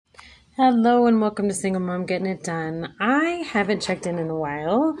Hello and welcome to Single Mom Getting It Done. I haven't checked in a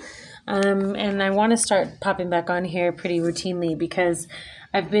while, and I want to start popping back on here pretty routinely because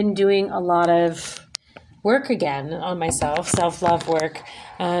I've been doing a lot of work again on myself, self-love work,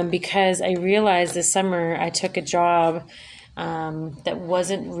 because I realized this summer I took a job that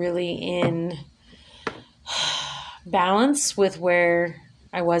wasn't really in balance with where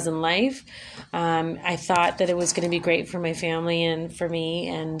I was in life. I thought that it was going to be great for my family and for me,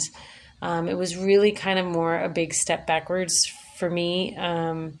 and it was really kind of more a big step backwards for me.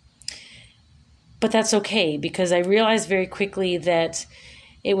 But that's okay because I realized very quickly that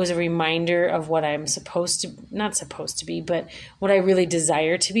it was a reminder of what I'm not supposed to be, but what I really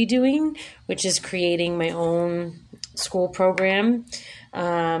desire to be doing, which is creating my own school program.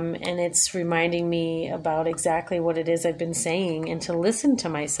 And it's reminding me about exactly what it is I've been saying, and to listen to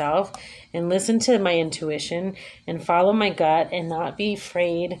myself and listen to my intuition and follow my gut and not be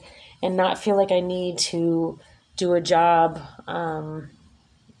afraid and not feel like I need to do a job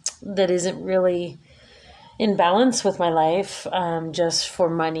that isn't really in balance with my life, just for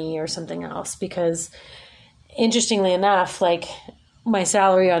money or something else. Because interestingly enough, like, my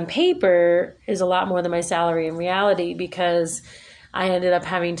salary on paper is a lot more than my salary in reality, because I ended up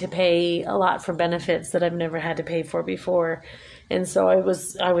having to pay a lot for benefits that I've never had to pay for before. And so I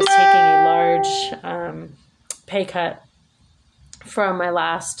was taking a large pay cut from my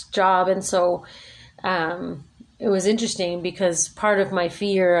last job. And so it was interesting because part of my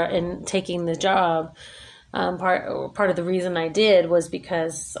fear in taking the job, part of the reason I did, was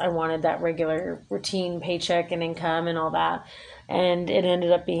because I wanted that regular routine paycheck and income and all that. And it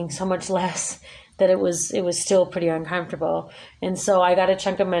ended up being so much less that it was still pretty uncomfortable. And so I got a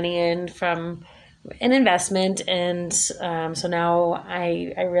chunk of money in from an investment. And so now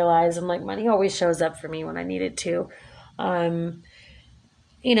I realize, I'm like, money always shows up for me when I need it to.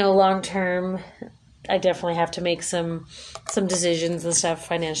 Long term, I definitely have to make some decisions and stuff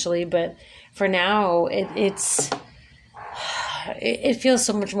financially, but for now, it feels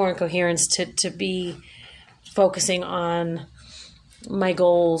so much more in coherence to be focusing on my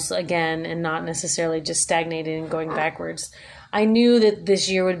goals again and not necessarily just stagnating and going backwards. I knew that this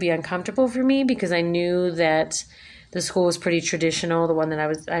year would be uncomfortable for me because I knew that the school was pretty traditional, the one that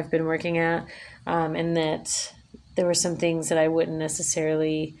I've been working at, and that there were some things that I wouldn't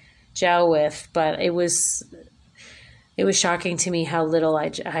necessarily gel with, but it was shocking to me how little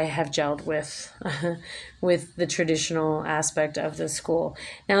I have gelled with with the traditional aspect of the school.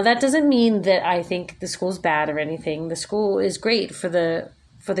 Now, that doesn't mean that I think the school's bad or anything. The school is great for the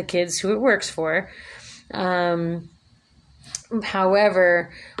kids who it works for.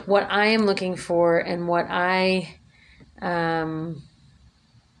 However, what I am looking for and what I am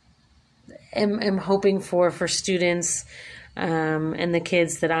hoping for students and the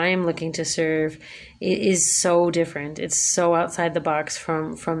kids that I am looking to serve, it is so different. It's so outside the box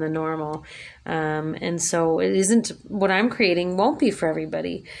from the normal. And so it isn't, what I'm creating won't be for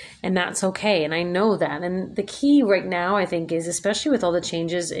everybody, and that's okay. And I know that. And the key right now, I think, is, especially with all the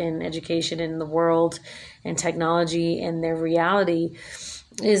changes in education in the world and technology and their reality,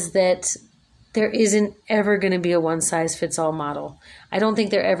 is that there isn't ever going to be a one-size-fits-all model. I don't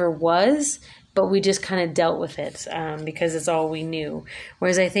think there ever was, but we just kind of dealt with it because it's all we knew.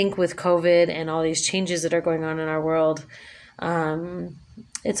 Whereas I think with COVID and all these changes that are going on in our world,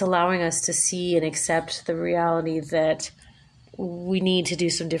 it's allowing us to see and accept the reality that we need to do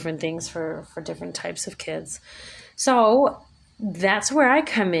some different things for different types of kids. So that's where I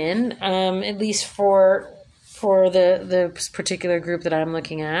come in, at least for the particular group that I'm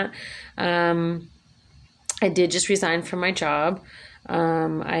looking at. I did just resign from my job.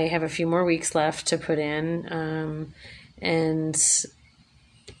 I have a few more weeks left to put in. And,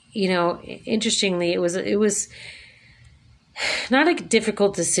 interestingly, it was not a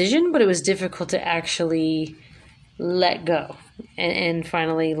difficult decision, but it was difficult to actually let go and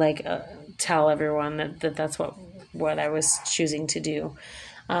finally, tell everyone that's what I was choosing to do.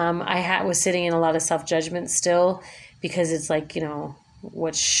 I was sitting in a lot of self-judgment still, because it's like,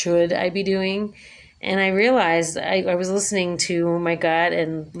 what should I be doing? And I realized I was listening to my gut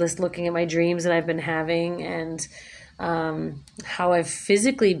and looking at my dreams that I've been having, and how I've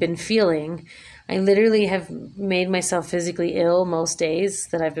physically been feeling. I literally have made myself physically ill most days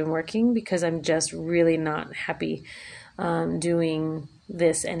that I've been working, because I'm just really not happy doing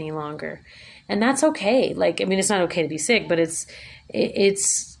this any longer. And that's okay. It's not okay to be sick, but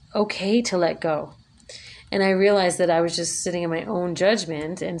it's okay to let go. And I realized that I was just sitting in my own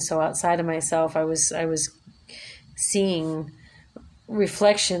judgment. And so outside of myself, I was seeing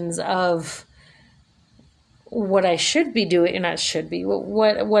reflections of what I should be doing, not should be,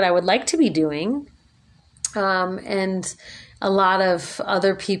 what I would like to be doing. And a lot of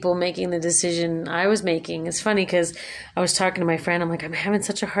other people making the decision I was making. It's funny because I was talking to my friend. I'm like, I'm having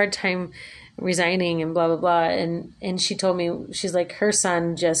such a hard time resigning and blah, blah, blah. And she told me, she's like, her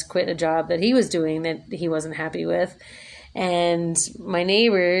son just quit a job that he was doing that he wasn't happy with. And my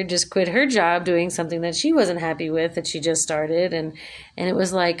neighbor just quit her job doing something that she wasn't happy with, that she just started. And it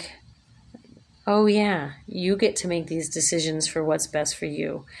was like, oh yeah, you get to make these decisions for what's best for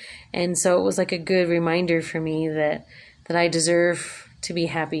you. And so it was like a good reminder for me that I deserve to be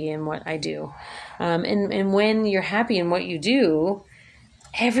happy in what I do. And when you're happy in what you do,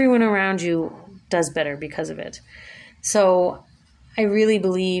 everyone around you does better because of it. So I really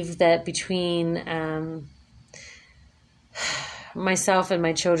believe that between myself and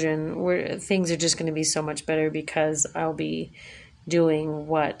my children, things are just going to be so much better because I'll be doing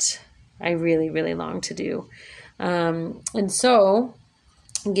what I really, really long to do. And so,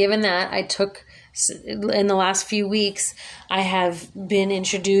 given that, in the last few weeks, I have been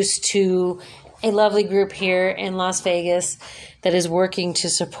introduced to a lovely group here in Las Vegas that is working to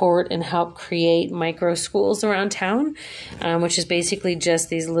support and help create micro schools around town, which is basically just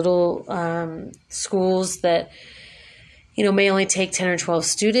these little schools that, may only take 10 or 12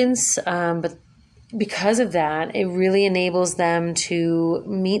 students, but because of that, it really enables them to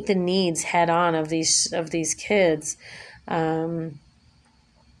meet the needs head on of these kids,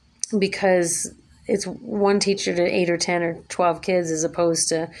 because it's one teacher to 8 or 10 or 12 kids as opposed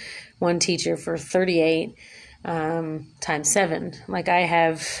to one teacher for 38 times 7. Like I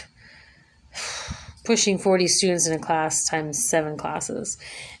have pushing 40 students in a class times 7 classes.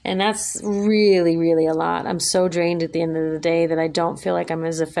 And that's really, really a lot. I'm so drained at the end of the day that I don't feel like I'm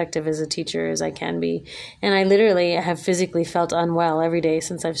as effective as a teacher as I can be. And I literally have physically felt unwell every day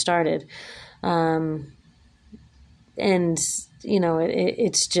since I've started.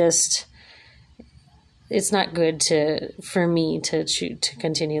 It's just, it's not good for me to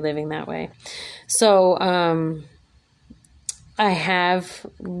continue living that way. So, I have,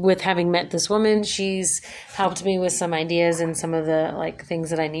 with having met this woman, she's helped me with some ideas and some of the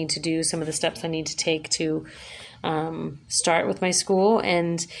things that I need to do, some of the steps I need to take to start with my school.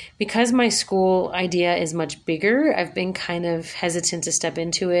 And because my school idea is much bigger, I've been kind of hesitant to step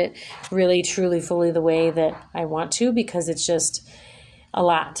into it really, truly, fully the way that I want to, because it's just a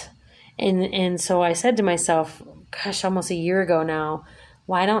lot. And so I said to myself, gosh, almost a year ago now,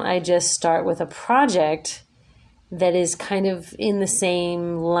 why don't I just start with a project that is kind of in the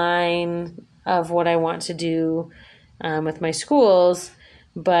same line of what I want to do with my schools,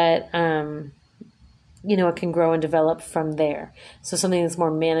 but, it can grow and develop from there. So something that's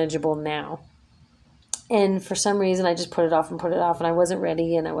more manageable now. And for some reason, I just put it off, and I wasn't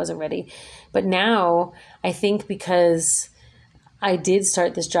ready. But now I think because I did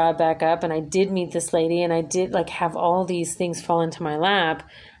start this job back up and I did meet this lady and I did have all these things fall into my lap,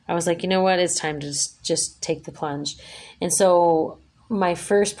 I was like, you know what? It's time to just take the plunge. And so my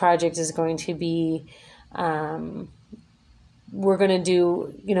first project is going to be, we're going to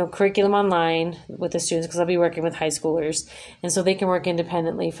do, curriculum online with the students, because I'll be working with high schoolers. And so they can work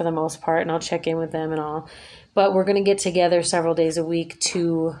independently for the most part, and I'll check in with them and all. But we're going to get together several days a week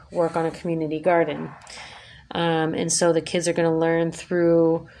to work on a community garden. And so the kids are going to learn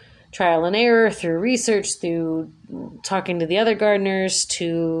through trial and error, through research, through talking to the other gardeners,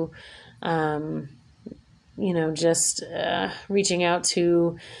 to, just reaching out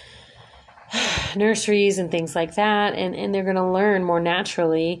to nurseries and things like that. And they're going to learn more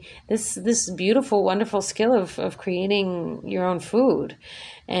naturally this beautiful, wonderful skill of creating your own food.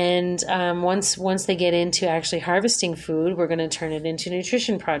 And once they get into actually harvesting food, we're going to turn it into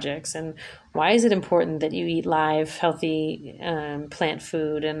nutrition projects. And why is it important that you eat live, healthy plant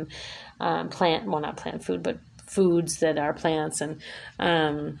food and not plant food, but foods that are plants. And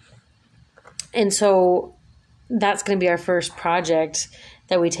so that's going to be our first project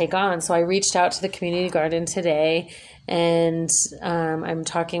that we take on. So I reached out to the community garden today, and I'm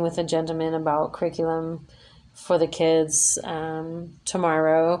talking with a gentleman about curriculum for the kids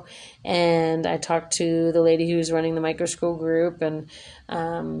tomorrow. And I talked to the lady who's running the micro school group, and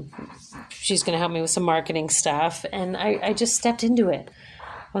she's going to help me with some marketing stuff. And I just stepped into it.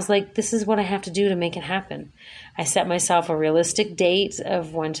 I was like, this is what I have to do to make it happen. I set myself a realistic date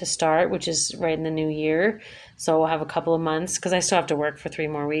of when to start, which is right in the new year. So we'll have a couple of months, because I still have to work for 3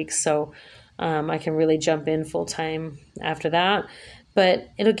 more weeks. So I can really jump in full time after that. But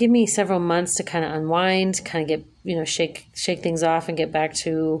it'll give me several months to kind of unwind, kind of get, shake things off and get back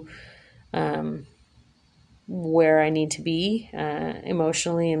to where I need to be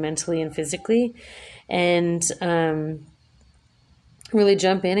emotionally and mentally and physically. and really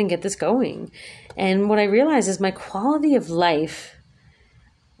jump in and get this going. And what I realize is my quality of life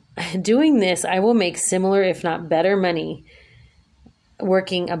doing this, I will make similar, if not better money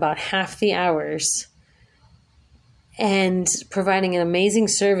working about half the hours and providing an amazing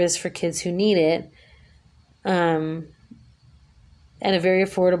service for kids who need it at a very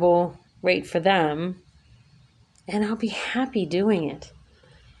affordable rate for them. And I'll be happy doing it.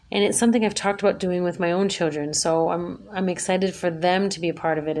 And it's something I've talked about doing with my own children. So I'm excited for them to be a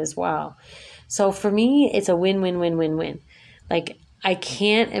part of it as well. So for me, it's a win-win-win-win-win. Like, I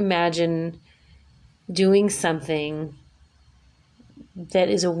can't imagine doing something that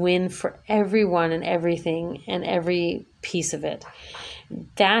is a win for everyone and everything and every piece of it.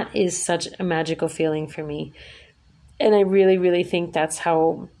 That is such a magical feeling for me. And I really, really think that's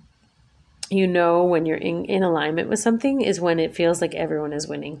how you know when you're in alignment with something, is when it feels like everyone is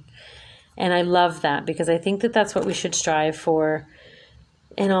winning. And I love that, because I think that that's what we should strive for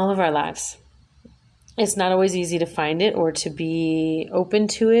in all of our lives. It's not always easy to find it, or to be open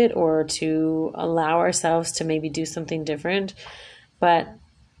to it, or to allow ourselves to maybe do something different. But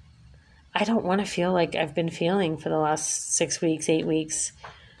I don't want to feel like I've been feeling for the last 6 weeks, 8 weeks,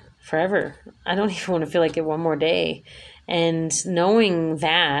 forever. I don't even want to feel like it one more day. And knowing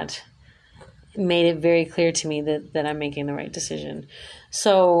that made it very clear to me that I'm making the right decision.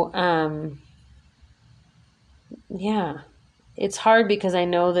 So, yeah, it's hard because I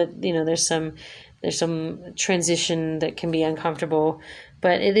know that, there's some transition that can be uncomfortable,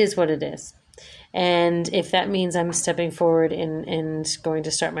 but it is what it is. And if that means I'm stepping forward and going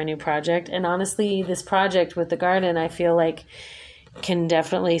to start my new project, and honestly, this project with the garden, I feel like can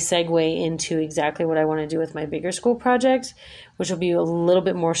definitely segue into exactly what I want to do with my bigger school project, which will be a little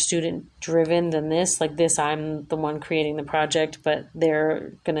bit more student driven than this. Like this, I'm the one creating the project, but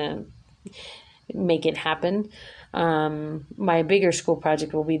they're going to make it happen. My bigger school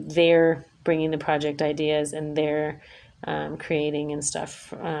project will be they're bringing the project ideas, and they're creating and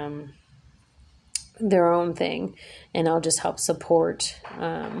stuff, their own thing, and I'll just help support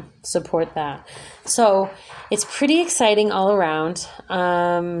that. So it's pretty exciting all around.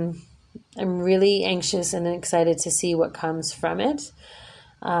 I'm really anxious and excited to see what comes from it.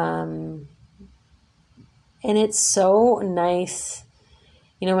 And it's so nice.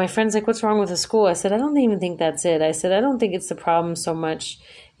 My friend's like, what's wrong with the school? I said, I don't even think that's it. I said, I don't think it's the problem so much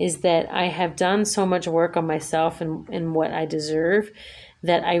is that I have done so much work on myself and what I deserve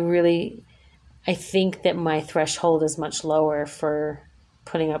that I think that my threshold is much lower for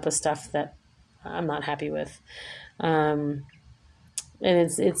putting up with stuff that I'm not happy with. And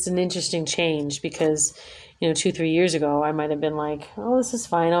it's an interesting change because, 2-3 years ago, I might have been like, oh, this is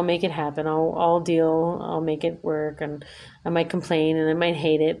fine. I'll make it happen. I'll deal. I'll make it work. And I might complain and I might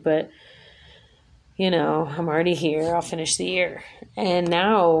hate it, but I'm already here. I'll finish the year. And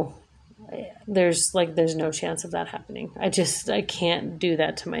now there's no chance of that happening. I can't do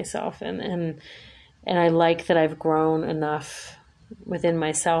that to myself. And I like that I've grown enough within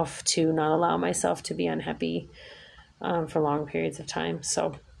myself to not allow myself to be unhappy for long periods of time.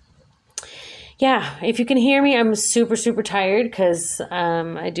 So yeah, if you can hear me, I'm super, super tired because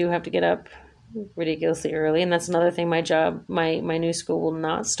I do have to get up ridiculously early. And that's another thing. My job, my new school will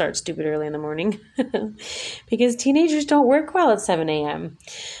not start stupid early in the morning because teenagers don't work well at 7 a.m.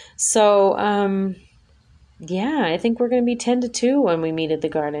 So, yeah, I think we're going to be 10 to 2 when we meet at the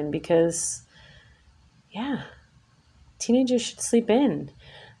garden because, yeah, teenagers should sleep in.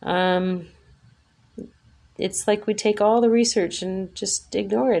 It's like we take all the research and just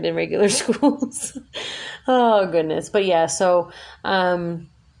ignore it in regular schools. Oh, goodness. But yeah, so I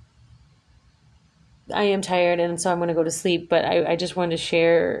am tired, and so I'm going to go to sleep. But I just wanted to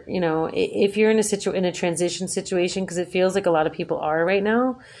share, if you're in a transition situation, because it feels like a lot of people are right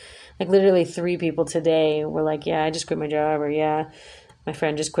now. Like literally 3 people today were like, yeah, I just quit my job, or yeah, my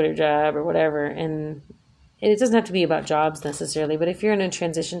friend just quit her job, or whatever. And it doesn't have to be about jobs necessarily, but if you're in a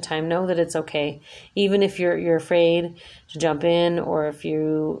transition time, know that it's okay. Even if you're afraid to jump in, or if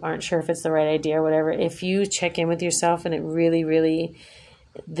you aren't sure if it's the right idea or whatever, if you check in with yourself and it really, really,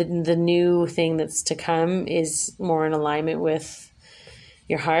 the new thing that's to come is more in alignment with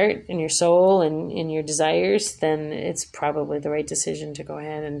your heart and your soul and your desires, then it's probably the right decision to go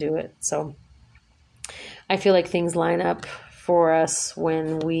ahead and do it. So I feel like things line up for us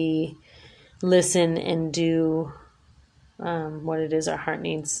when we listen and do what it is our heart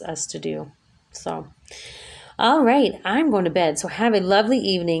needs us to do. So, all right, I'm going to bed. So have a lovely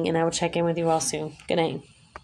evening, and I will check in with you all soon. Good night.